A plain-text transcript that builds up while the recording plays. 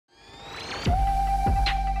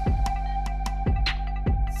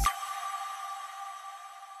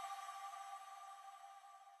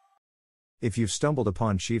If you've stumbled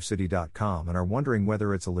upon chiefcity.com and are wondering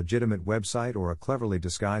whether it's a legitimate website or a cleverly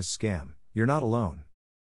disguised scam, you're not alone.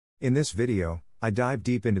 In this video, I dive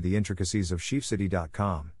deep into the intricacies of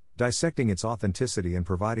chiefcity.com, dissecting its authenticity and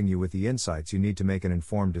providing you with the insights you need to make an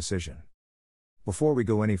informed decision. Before we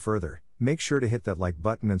go any further, make sure to hit that like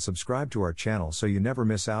button and subscribe to our channel so you never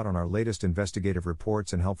miss out on our latest investigative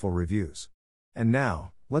reports and helpful reviews. And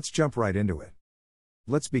now, let's jump right into it.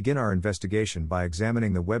 Let's begin our investigation by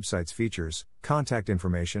examining the website's features, contact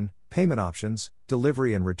information, payment options,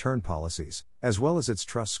 delivery and return policies, as well as its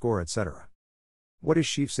trust score, etc. What is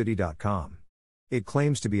chiefcity.com? It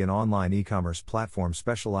claims to be an online e-commerce platform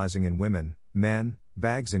specializing in women, men,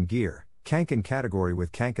 bags and gear, Kanken category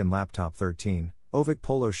with Kanken Laptop 13, Ovic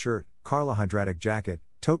Polo Shirt, Carla Hydratic Jacket,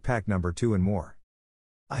 Tote Pack number 2 and more.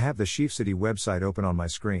 I have the Chiefcity website open on my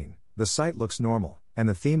screen. The site looks normal, and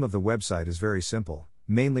the theme of the website is very simple,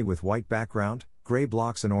 mainly with white background, gray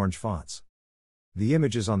blocks and orange fonts. The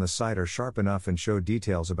images on the site are sharp enough and show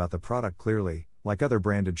details about the product clearly, like other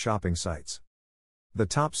branded shopping sites. The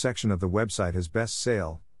top section of the website has best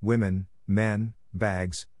sale, women, men,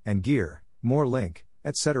 bags, and gear, more link,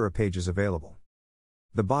 etc. pages available.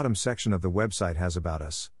 The bottom section of the website has about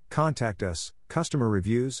us, contact us, customer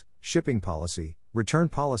reviews, shipping policy, return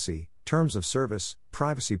policy, terms of service,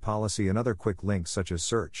 privacy policy and other quick links such as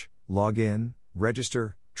search, log in,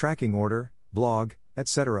 register, tracking order, blog,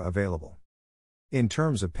 etc. available. In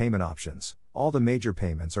terms of payment options, all the major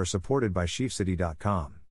payments are supported by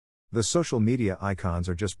chiefcity.com. The social media icons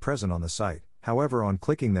are just present on the site, however on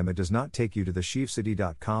clicking them it does not take you to the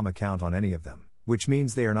chiefcity.com account on any of them, which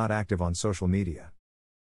means they are not active on social media.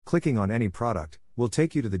 Clicking on any product will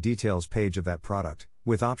take you to the details page of that product,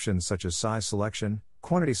 with options such as size selection,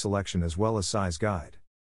 quantity selection as well as size guide.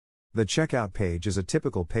 The checkout page is a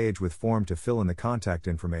typical page with form to fill in the contact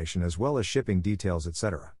information as well as shipping details,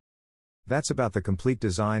 etc. That's about the complete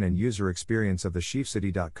design and user experience of the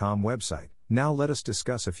chiefcity.com website. Now let us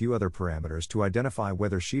discuss a few other parameters to identify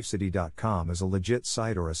whether chiefcity.com is a legit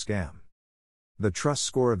site or a scam. The trust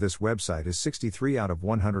score of this website is 63 out of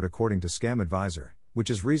 100 according to Scam Advisor, which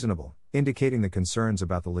is reasonable, indicating the concerns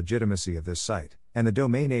about the legitimacy of this site, and the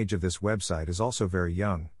domain age of this website is also very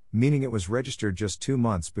young, meaning it was registered just 2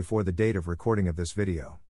 months before the date of recording of this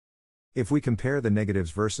video. If we compare the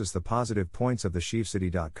negatives versus the positive points of the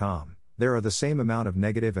chiefcity.com, there are the same amount of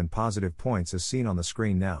negative and positive points as seen on the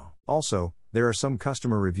screen now. Also, there are some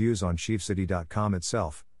customer reviews on chiefcity.com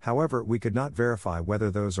itself, however we could not verify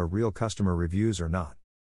whether those are real customer reviews or not.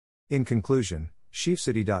 In conclusion,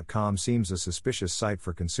 chiefcity.com seems a suspicious site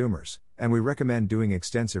for consumers, and we recommend doing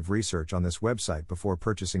extensive research on this website before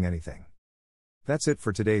purchasing anything. That's it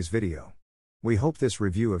for today's video. We hope this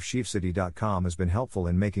review of chiefcity.com has been helpful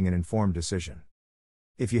in making an informed decision.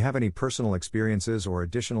 If you have any personal experiences or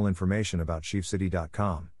additional information about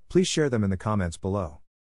chiefcity.com, please share them in the comments below.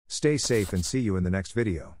 Stay safe and see you in the next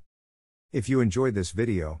video. If you enjoyed this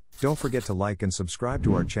video, don't forget to like and subscribe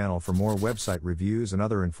to our channel for more website reviews and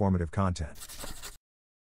other informative content.